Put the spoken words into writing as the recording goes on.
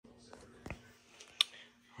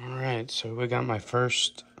Alright, so we got my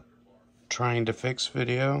first trying to fix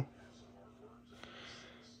video.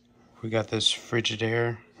 We got this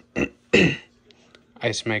Frigidaire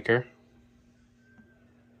ice maker.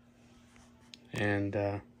 And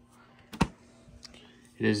it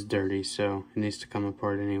is dirty, so it needs to come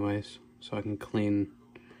apart anyways, so I can clean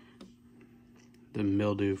the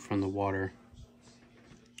mildew from the water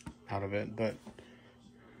out of it. But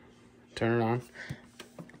turn it on.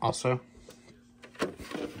 Also,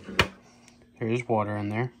 there's water in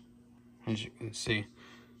there, as you can see.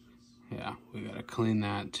 Yeah, we gotta clean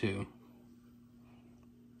that too.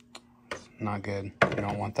 It's not good. You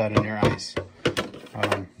don't want that in your ice.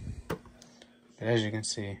 But as you can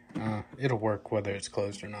see, it'll work whether it's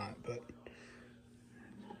closed or not, but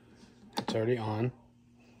it's already on.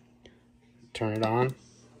 Turn it on.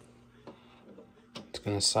 It's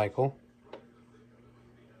gonna cycle.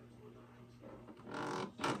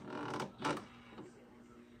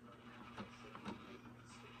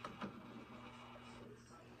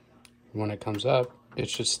 When it comes up, it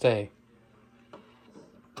should stay.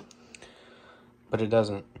 But it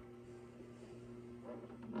doesn't.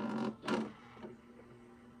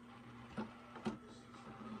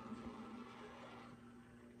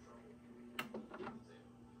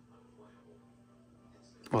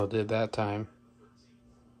 Well, it did that time.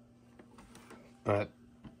 But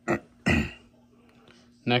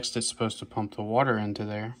next it's supposed to pump the water into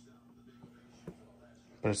there.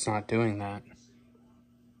 But it's not doing that.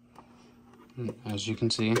 As you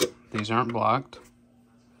can see, these aren't blocked.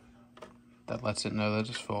 That lets it know that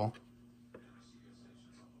it's full.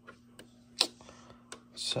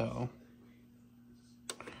 So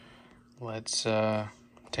let's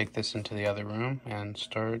take this into the other room and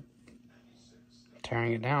start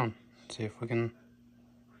tearing it down. See if we can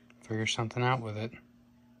figure something out with it.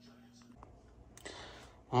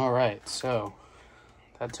 Alright, so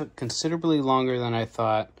that took considerably longer than I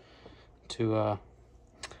thought to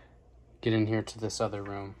get in here to this other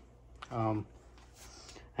room. I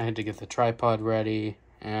had to get the tripod ready,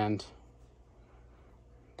 and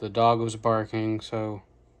the dog was barking, so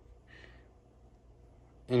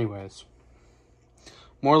anyways.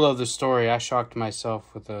 Moral of the story, I shocked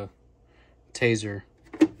myself with a taser.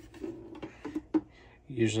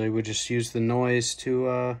 Usually we just use the noise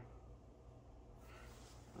to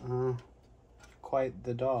quiet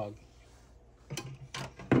the dog.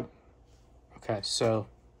 Okay, so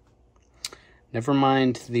never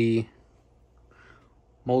mind the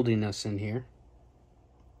moldiness in here.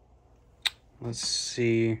 Let's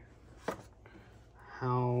see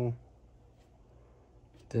how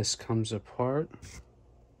this comes apart.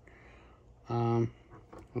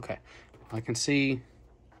 Okay, I can see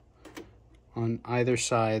on either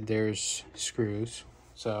side there's screws,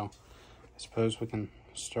 so I suppose we can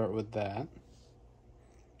start with that.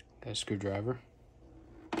 Got a screwdriver.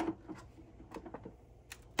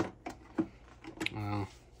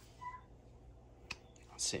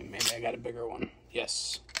 Let's see, maybe I got a bigger one.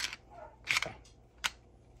 Yes. Okay.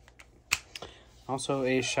 Also,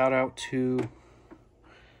 a shout out to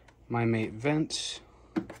my mate Vince.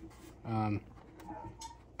 My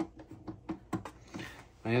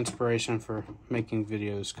inspiration for making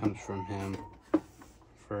videos comes from him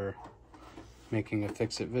for making a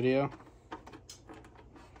fix-it video.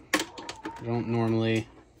 I don't normally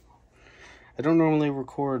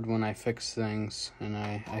record when I fix things, and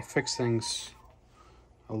I fix things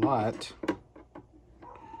a lot.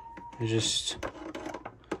 I just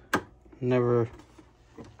never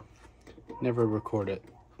record it.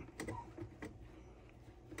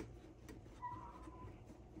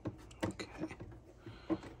 Okay.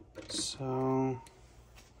 So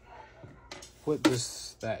what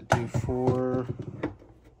does that do for?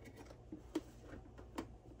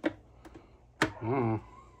 Oh,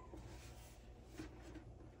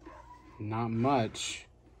 not much.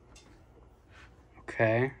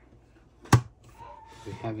 Okay. Do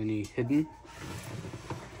we have any hidden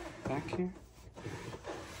back here?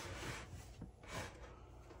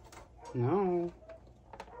 No.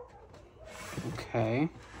 Okay.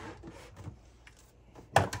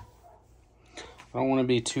 I don't want to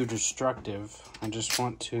be too destructive. I just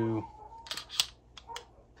want to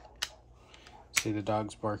see the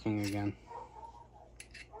dog's barking again.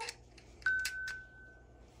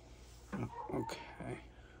 Okay.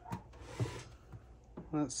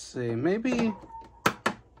 Let's see. Maybe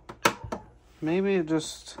it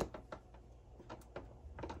just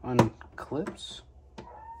unclips.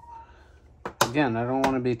 Again, I don't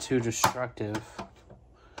want to be too destructive.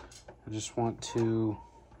 I just want to.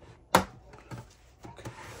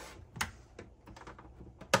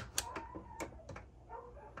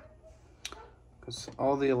 because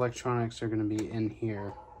all the electronics are going to be in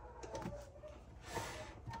here.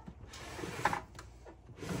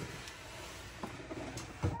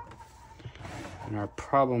 And our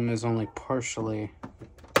problem is only partially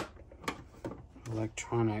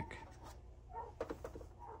electronic.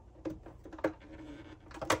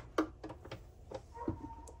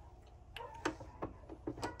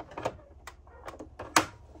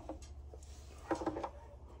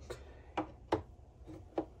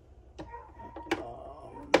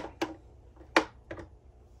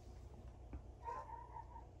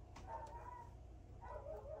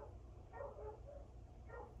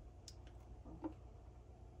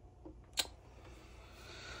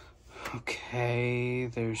 Okay,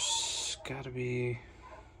 there's gotta be...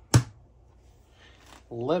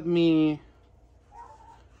 Let me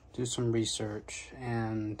do some research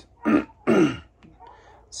and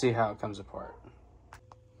see how it comes apart.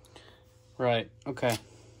 Right, okay.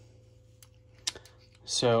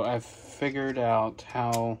 So I've figured out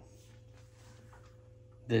how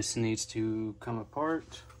this needs to come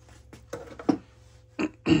apart.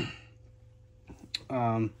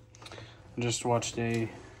 Just watched a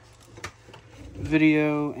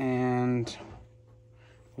video and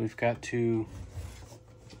we've got to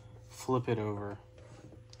flip it over,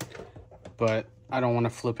 but I don't want to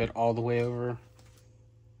flip it all the way over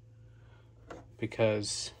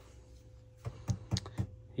because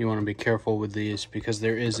you want to be careful with these, because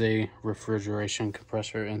there is a refrigeration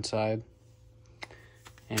compressor inside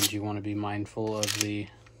and you want to be mindful of the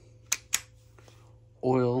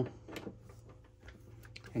oil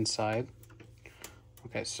inside.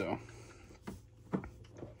 Okay, so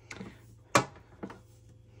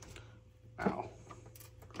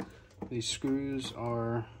these screws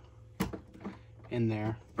are in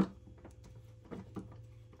there.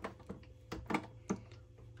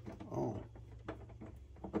 Oh,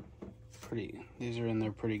 pretty. These are in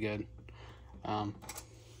there pretty good. Now,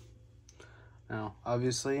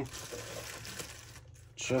 obviously,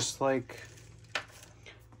 just like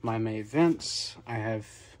my May vents, I have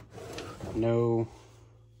no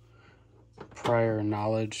prior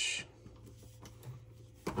knowledge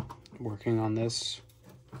working on this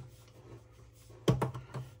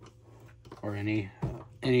or anything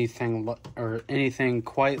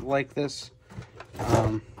quite like this.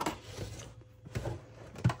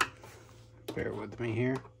 Bear with me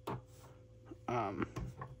here. Wow.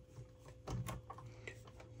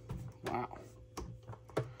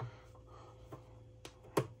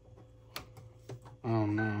 Oh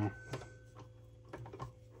no.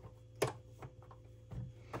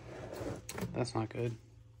 That's not good.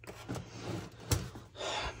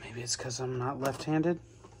 Maybe it's because I'm not left-handed.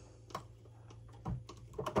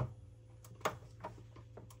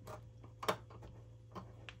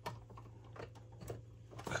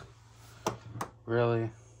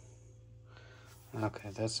 Really? Okay,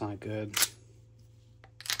 that's not good.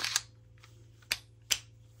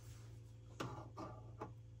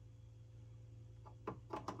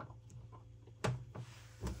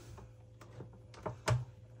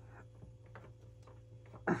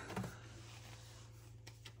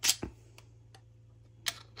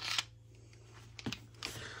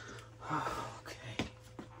 Okay.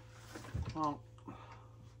 Well,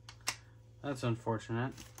 that's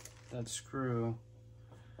unfortunate. That screw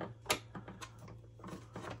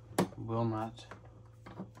will not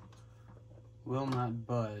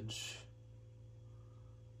budge.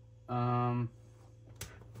 That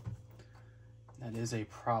is a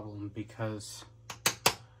problem because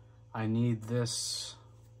I need this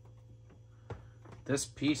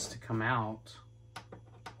piece to come out.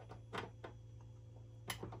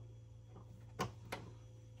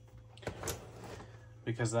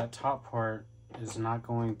 Because that top part is not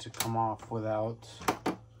going to come off without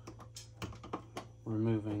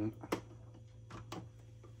removing.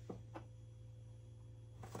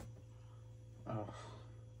 Oh.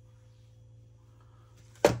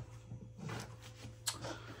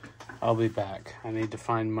 I'll be back. I need to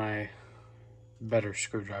find my better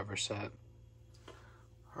screwdriver set.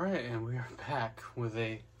 Alright, and we are back with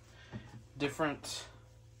a different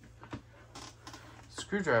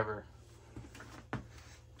screwdriver.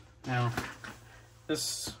 Now,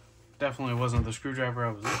 this definitely wasn't the screwdriver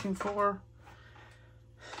I was looking for.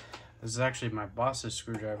 This is actually my boss's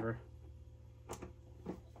screwdriver.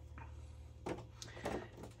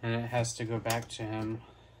 And it has to go back to him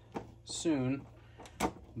soon,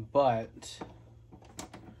 but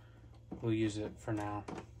we'll use it for now.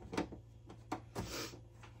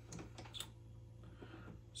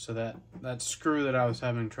 So that screw that I was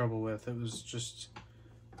having trouble with, it was just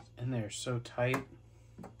in there so tight.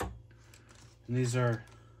 And these are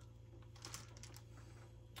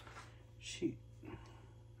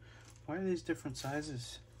Why are these different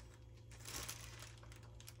sizes?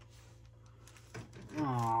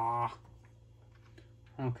 Aww.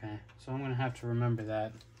 Okay, so I'm gonna have to remember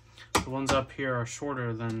that. The ones up here are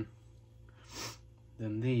shorter than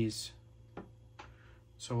these.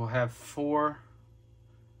 So we'll have 4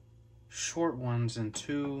 short ones and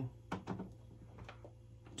two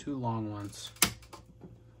long ones.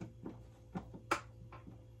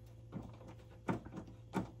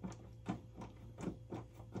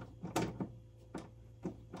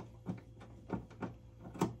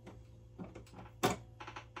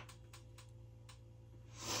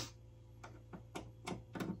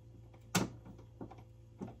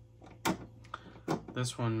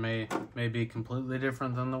 This one may be completely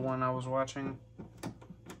different than the one I was watching,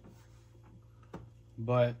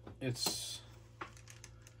 but it's,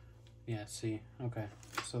 yeah, see, okay.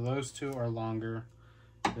 So those two are longer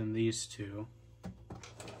than these two.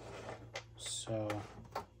 So,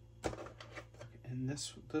 and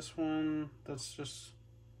this one that's just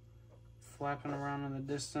flapping around in the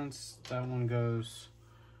distance, that one goes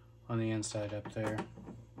on the inside up there.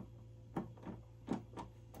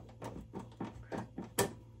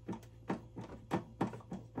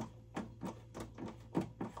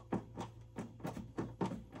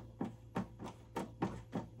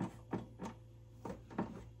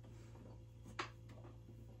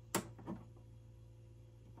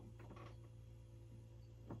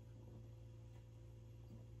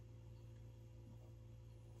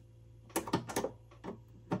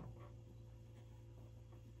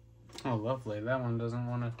 Oh, lovely. That one doesn't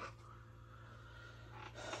want to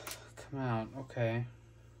come out. Okay.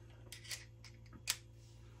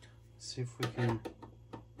 Let's see if we can...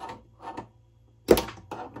 Oh,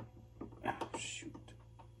 shoot.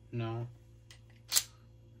 No.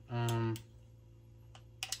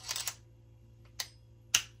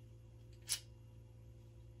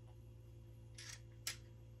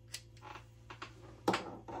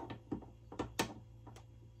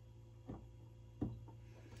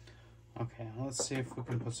 Okay, let's see if we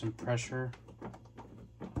can put some pressure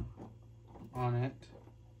on it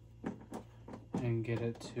and get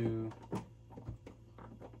it to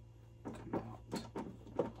come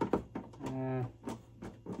out.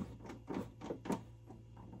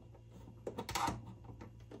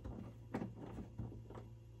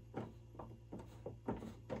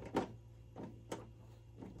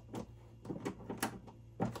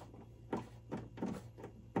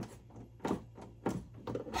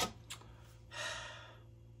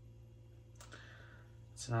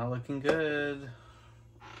 It's not looking good.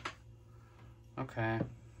 Okay.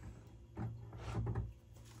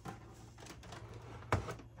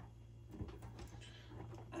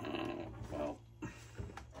 Well.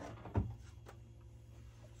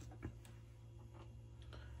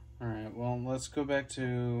 Alright, well, let's go back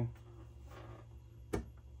to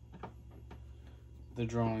the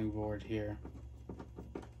drawing board here.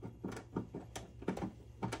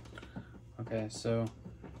 Okay, so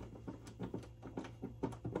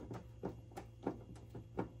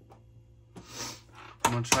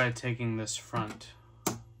I'm gonna try taking this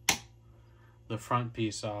the front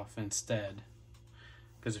piece off instead,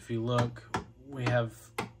 because if you look, we have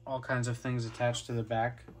all kinds of things attached to the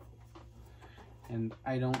back, and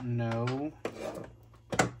I don't know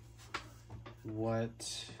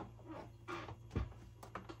what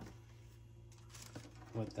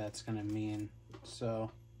that's gonna mean.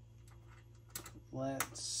 So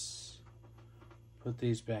let's put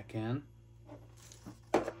these back in.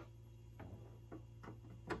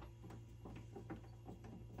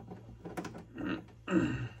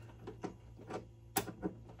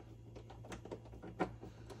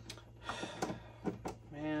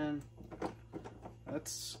 Man,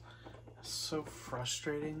 that's so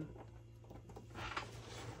frustrating,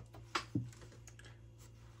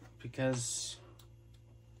 because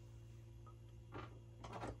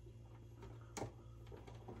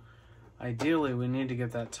ideally we need to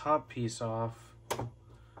get that top piece off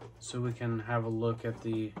so we can have a look at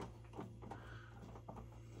the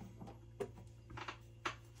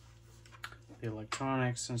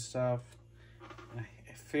electronics and stuff.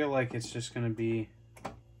 I feel like it's just going to be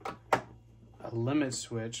a limit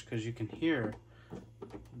switch, because you can hear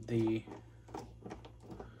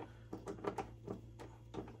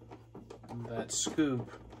that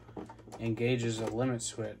scoop engages a limit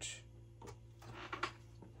switch.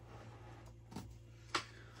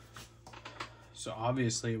 So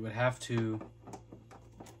obviously it would have to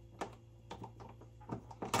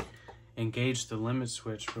engage the limit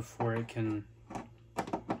switch before it can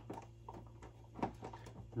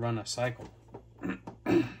run a cycle.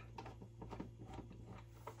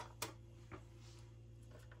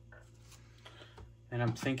 And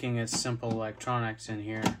I'm thinking it's simple electronics in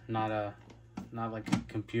here, not like a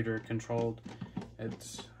computer controlled.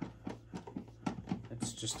 It's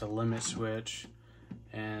just a limit switch,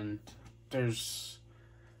 and there's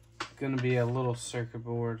gonna be a little circuit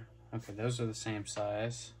board. Okay, those are the same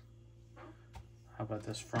size. How about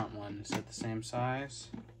this front one? Is it the same size?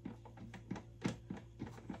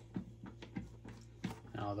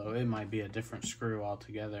 Although it might be a different screw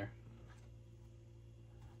altogether.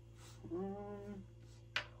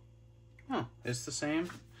 Oh, it's the same,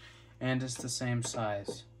 and it's the same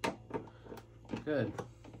size. Good.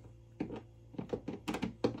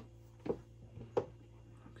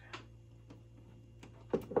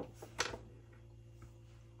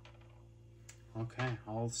 Okay,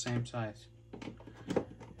 all the same size.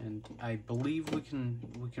 And I believe we can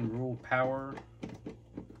rule power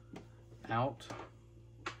out.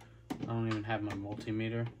 I don't even have my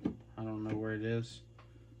multimeter. I don't know where it is.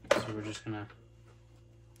 So we're just gonna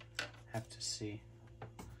have to see.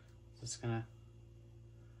 Is this gonna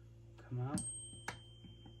come out?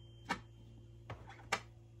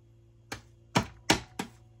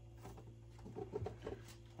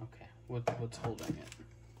 Okay, what's holding it?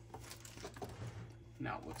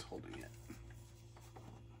 Now what's holding it?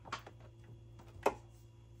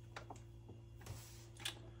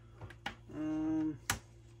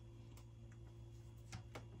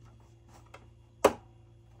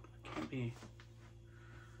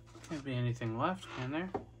 Can't be anything left, can there?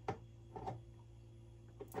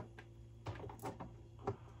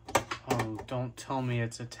 Oh, don't tell me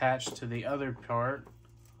it's attached to the other part.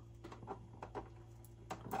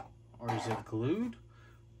 Or is it glued?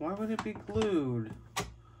 Why would it be glued?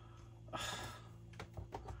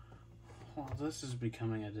 Well, this is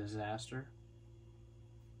becoming a disaster.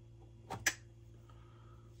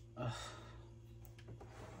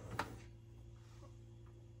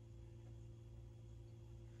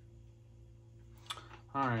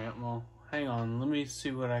 Alright, well, hang on. Let me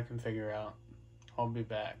see what I can figure out. I'll be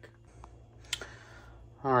back.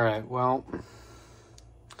 Alright, well,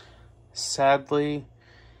 sadly,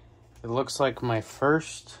 it looks like my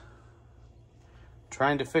first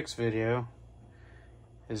trying to fix video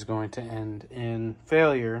is going to end in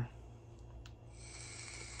failure.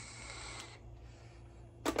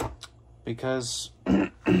 Because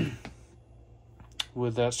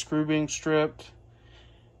with that screw being stripped,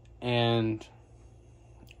 and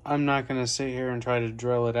I'm not going to sit here and try to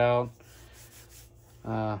drill it out.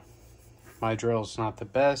 My drill's not the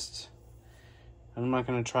best. I'm not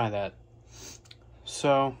going to try that.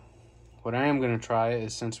 So, what I am going to try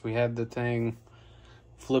is, since we had the thing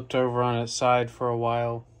flipped over on its side for a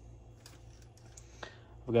while,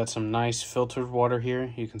 we've got some nice filtered water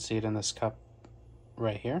here. You can see it in this cup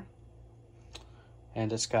right here.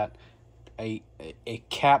 And it's got a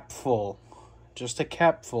cap full, just a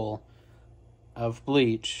cap full of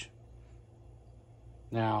bleach.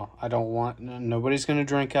 Now, I don't want, nobody's going to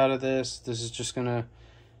drink out of this. This is just going to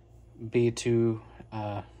be to,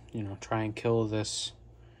 you know, try and kill this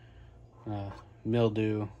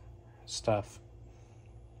mildew stuff.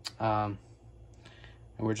 And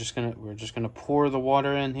we're just gonna pour the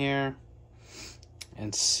water in here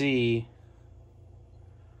and see,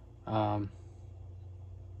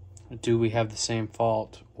 do we have the same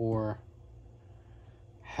fault, or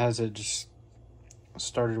has it just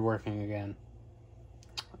started working again?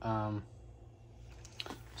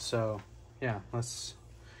 So yeah, let's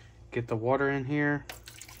get the water in here.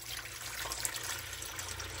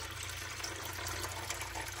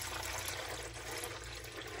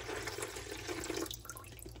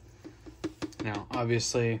 Now,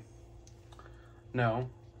 obviously, no,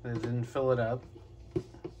 they didn't fill it up,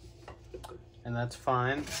 and that's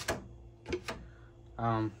fine,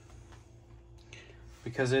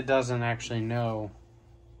 because it doesn't actually know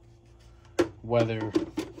whether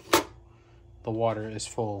the water is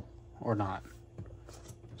full or not.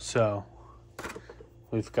 So,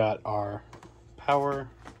 we've got our power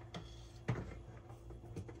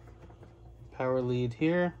lead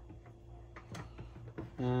here.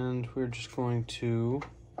 And we're just going to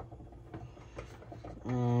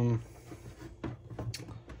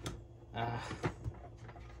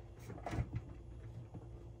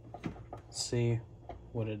see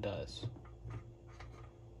what it does.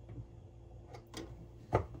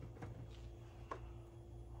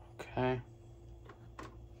 Okay.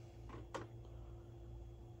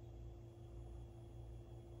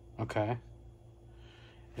 Okay.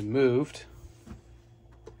 It moved.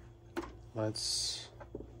 Let's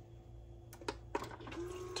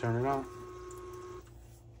turn it on.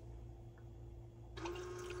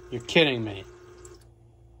 You're kidding me.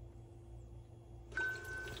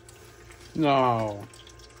 No.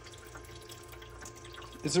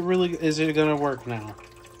 Is it gonna work now?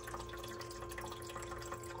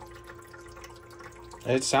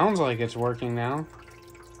 It sounds like it's working now.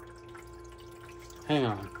 Hang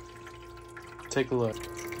on. Take a look.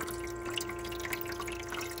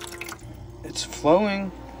 It's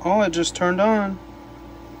flowing. Oh, it just turned on.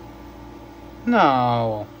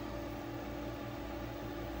 No.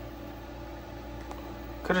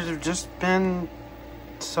 Could it have just been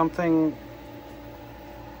something?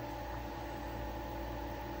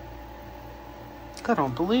 I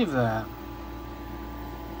don't believe that.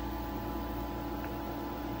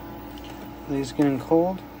 Are these getting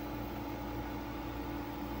cold?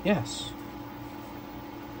 Yes.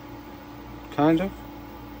 Kind of.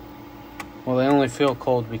 Well, they only feel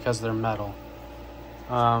cold because they're metal.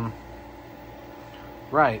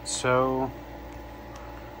 Right, so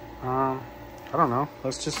I don't know.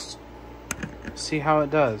 Let's just see how it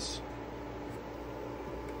does.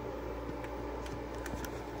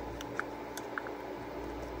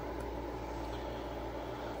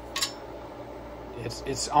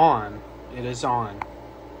 It's on. It is on.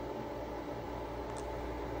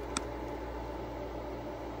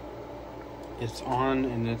 It's on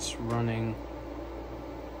and it's running.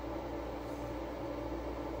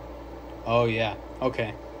 Oh yeah.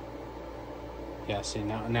 Okay. Yeah, see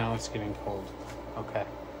now it's getting cold. Okay.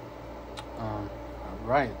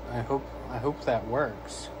 Right. I hope that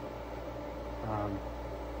works.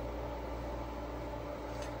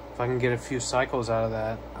 If I can get a few cycles out of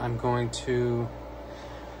that, I'm going to,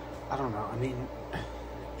 I don't know. I mean,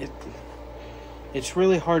 it's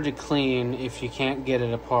really hard to clean if you can't get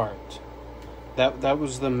it apart. That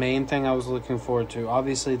was the main thing I was looking forward to.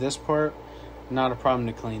 Obviously, this part, not a problem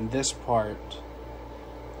to clean. This part,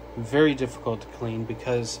 very difficult to clean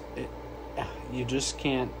because you just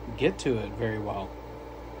can't get to it very well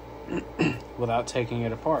without taking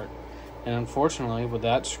it apart. And unfortunately, with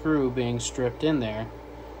that screw being stripped in there,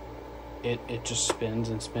 it just spins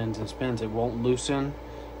and spins and spins. It won't loosen.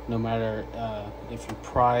 No matter if you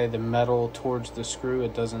pry the metal towards the screw,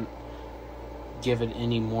 it doesn't give it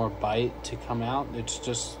any more bite to come out. It's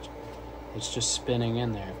just spinning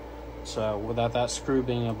in there. So without that screw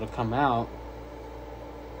being able to come out,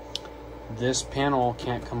 this panel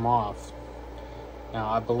can't come off. Now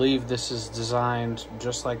I believe this is designed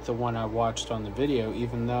just like the one I watched on the video,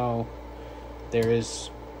 even though there is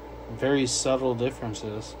very subtle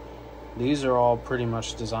differences. These are all pretty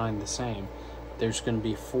much designed the same. There's going to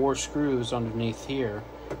be 4 screws underneath here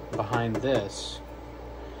behind this,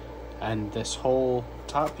 and this whole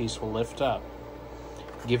top piece will lift up,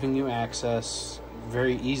 giving you access,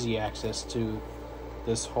 very easy access to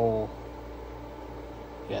this whole.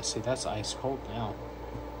 Yeah, see, that's ice cold now. All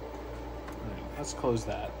right, let's close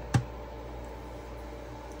that.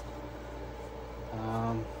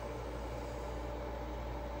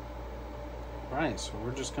 Right, so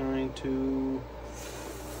we're just going to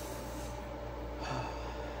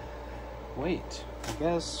wait, I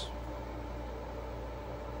guess.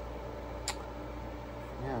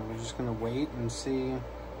 Yeah, we're just gonna wait and see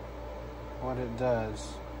what it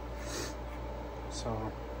does.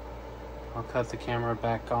 So I'll cut the camera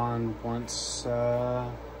back on once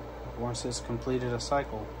it's completed a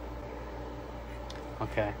cycle.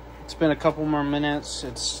 Okay, it's been a couple more minutes.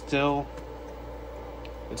 It's still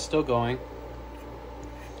going.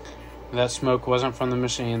 That smoke wasn't from the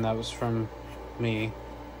machine, that was from me.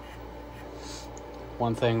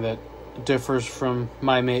 One thing that differs from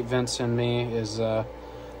my mate Vince and me is I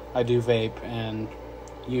do vape, and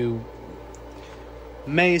you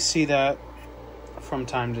may see that from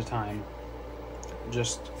time to time,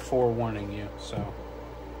 just forewarning you. So,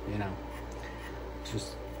 you know,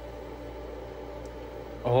 just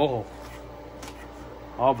oh,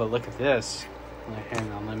 but look at this.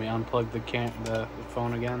 Hang on, let me unplug the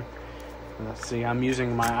phone again. Let's see, I'm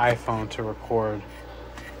using my iPhone to record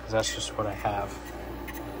because that's just what I have.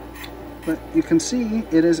 But you can see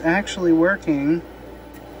it is actually working,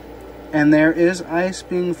 and there is ice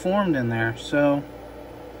being formed in there. So,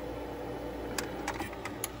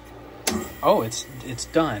 oh, it's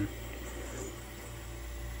done.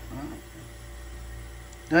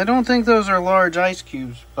 I don't think those are large ice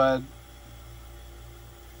cubes, but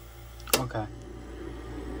okay.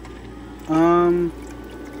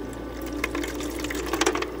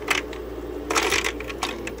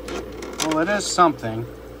 Well, it is something.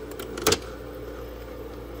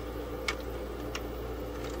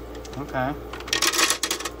 Okay.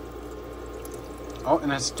 Oh,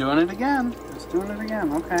 and it's doing it again. It's doing it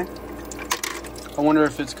again. Okay. I wonder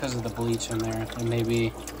if it's because of the bleach in there, and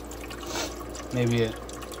maybe it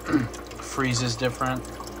freezes different.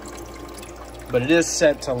 but it is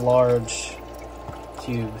set to large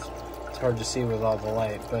cubes. It's hard to see with all the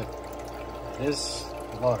light, but it is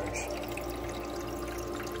large.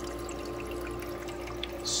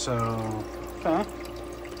 So, okay.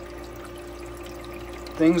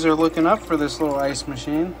 Things are looking up for this little ice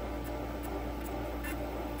machine.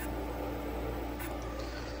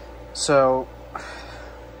 So,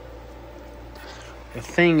 the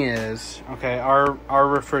thing is, okay, our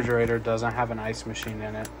refrigerator doesn't have an ice machine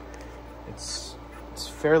in it. It's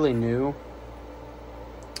fairly new.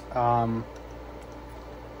 I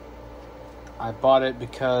bought it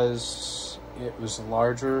because it was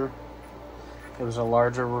larger. It was a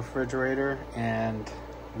larger refrigerator, and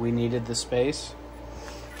we needed the space.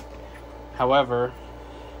 However,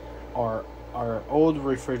 our old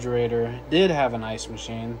refrigerator did have an ice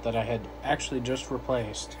machine that I had actually just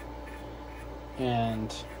replaced.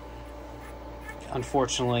 And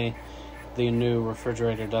unfortunately, the new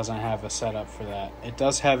refrigerator doesn't have a setup for that. It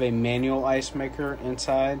does have a manual ice maker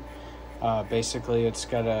inside. Basically, it's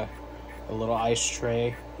got a little ice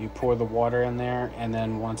tray. You pour the water in there, and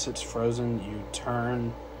then once it's frozen, you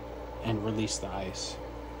turn and release the ice.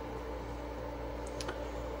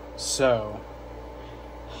 So,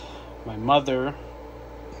 my mother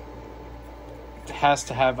has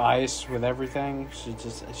to have ice with everything.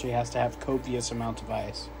 She has to have copious amounts of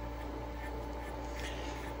ice.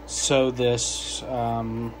 So this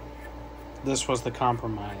was the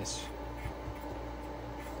compromise.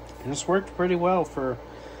 And this worked pretty well for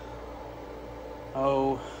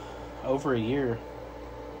over a year.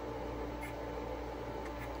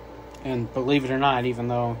 And believe it or not, even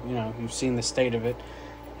though, you know, you've seen the state of it,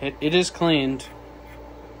 it is cleaned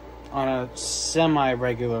on a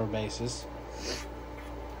semi-regular basis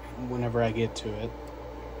whenever I get to it.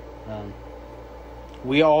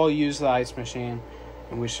 We all use the ice machine,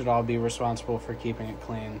 and we should all be responsible for keeping it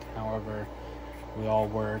clean. However, we all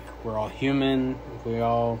work. We're all human. We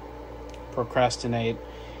all procrastinate.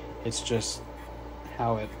 It's just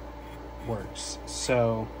how it works.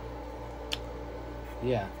 So,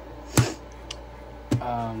 yeah.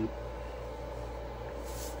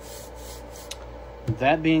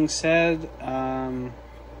 That being said, I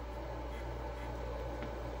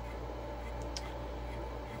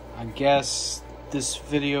guess this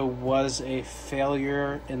video was a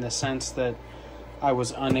failure in the sense that I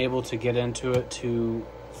was unable to get into it to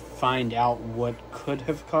find out what could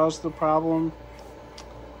have caused the problem.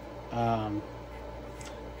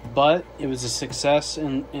 But it was a success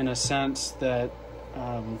in a sense that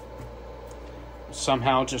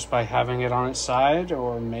somehow just by having it on its side,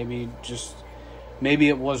 or maybe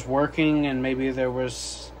it was working and maybe there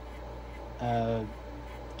was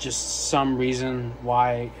just some reason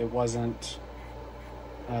why it wasn't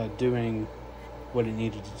doing what it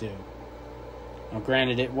needed to do. Now,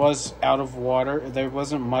 granted, it was out of water. There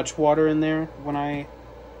wasn't much water in there when I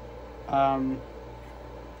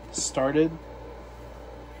started,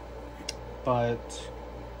 but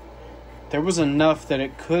there was enough that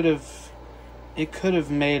it could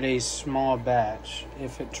have made a small batch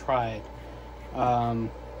if it tried.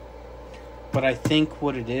 But I think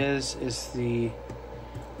what it is the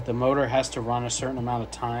motor has to run a certain amount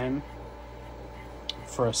of time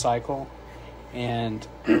for a cycle, and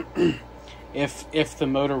if the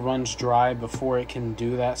motor runs dry before it can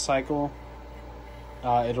do that cycle,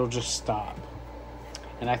 it'll just stop.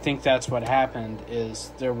 And I think that's what happened.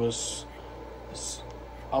 Is there was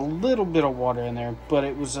a little bit of water in there, but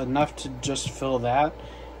it was enough to just fill that.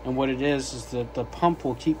 And what it is that the pump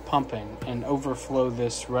will keep pumping and overflow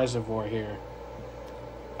this reservoir here.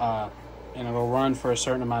 And it'll run for a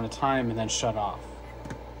certain amount of time and then shut off.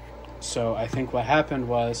 So I think what happened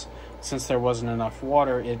was, since there wasn't enough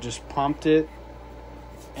water, it just pumped it,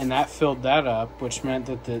 and that filled that up, which meant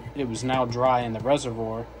that it was now dry in the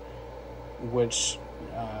reservoir, which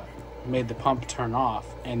made the pump turn off.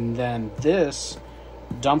 And then this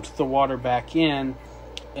dumped the water back in,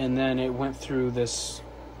 and then it went through this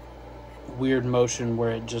weird motion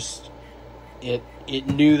where it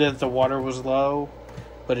knew that the water was low,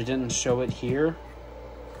 but it didn't show it here.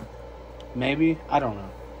 Maybe, I don't know.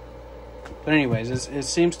 But anyways, it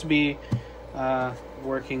seems to be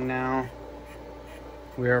working now.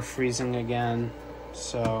 We are freezing again.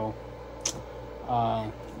 So,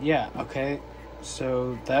 yeah, okay.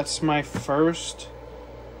 So that's my first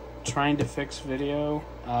trying to fix video.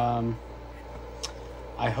 I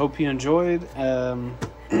hope you enjoyed.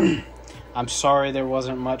 I'm sorry there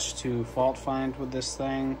wasn't much to fault find with this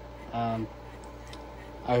thing. I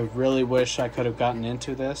really wish I could have gotten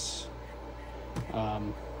into this.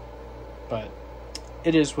 But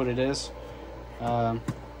it is what it is.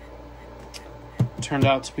 Turned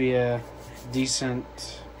out to be a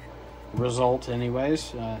decent result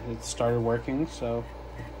anyways. It started working, so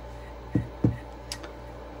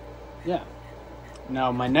yeah.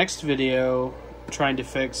 Now my next video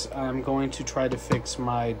I'm going to try to fix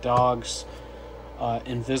my dog's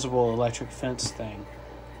invisible electric fence thing.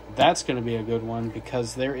 That's going to be a good one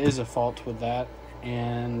because there is a fault with that,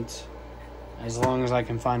 and as long as I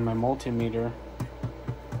can find my multimeter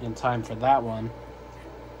in time for that one,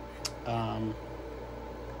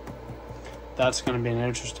 that's going to be an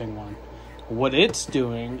interesting one. What it's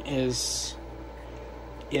doing is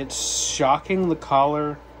it's shocking the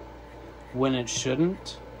collar when it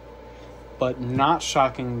shouldn't, but not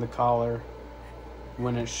shocking the collar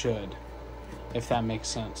when it should, if that makes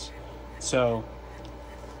sense. So,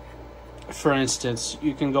 for instance,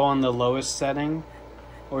 you can go on the lowest setting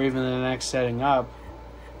or even the next setting up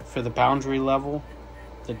for the boundary level,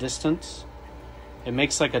 the distance. It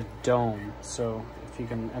makes like a dome. So if you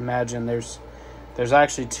can imagine, there's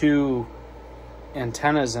actually two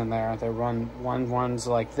antennas in there. They run, one runs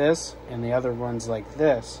like this and the other runs like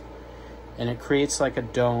this, and it creates like a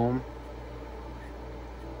dome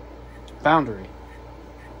boundary.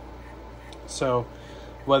 So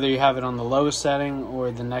whether you have it on the lowest setting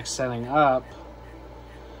or the next setting up,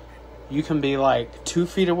 you can be like 2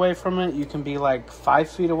 feet away from it, you can be like 5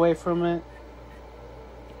 feet away from it,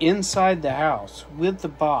 inside the house with the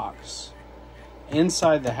box,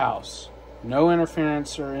 inside the house, no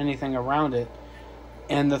interference or anything around it,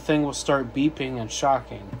 and the thing will start beeping and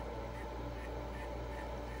shocking,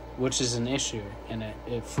 which is an issue, and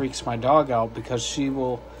it freaks my dog out because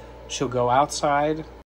she'll go outside